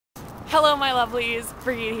Hello my lovelies,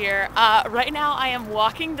 Birghita here. Right now I am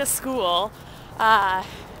walking to school, not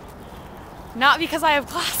because I have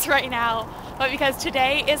class right now, but because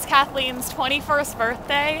today is Kathleen's 21st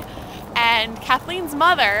birthday, and Kathleen's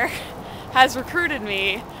mother has recruited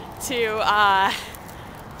me to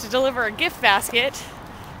deliver a gift basket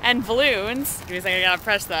and balloons. Give me a second, I gotta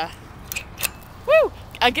press the... Woo!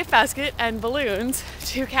 A gift basket and balloons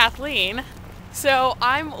to Kathleen. So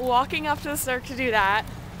I'm walking up to the circ to do that.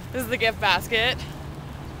 This is the gift basket.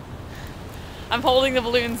 I'm holding the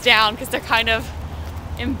balloons down because they're kind of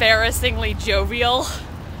embarrassingly jovial.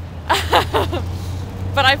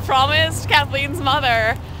 But I promised Kathleen's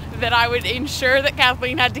mother that I would ensure that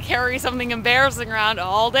Kathleen had to carry something embarrassing around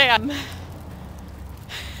all day.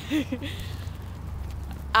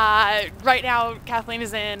 Right now, Kathleen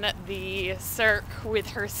is in the circ with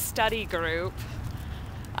her study group.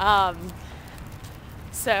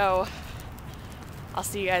 So I'll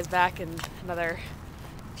see you guys back in another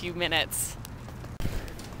few minutes.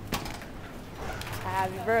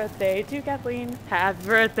 Happy birthday to Kathleen. Happy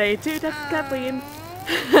birthday to Kathleen.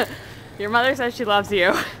 Your mother says she loves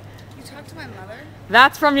you. You talked to my mother?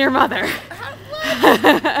 That's from your mother.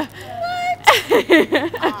 What?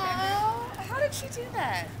 Aww, how did she do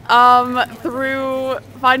that? Through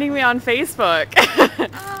finding me on Facebook.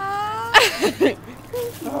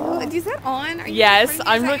 Is that on? Are you Yes, recording?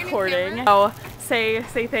 I'm Is that your new recording. camera? Oh, say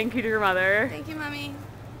thank you to your mother. Thank you, Mommy.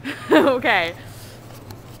 Okay.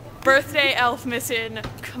 Birthday elf mission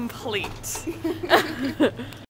complete.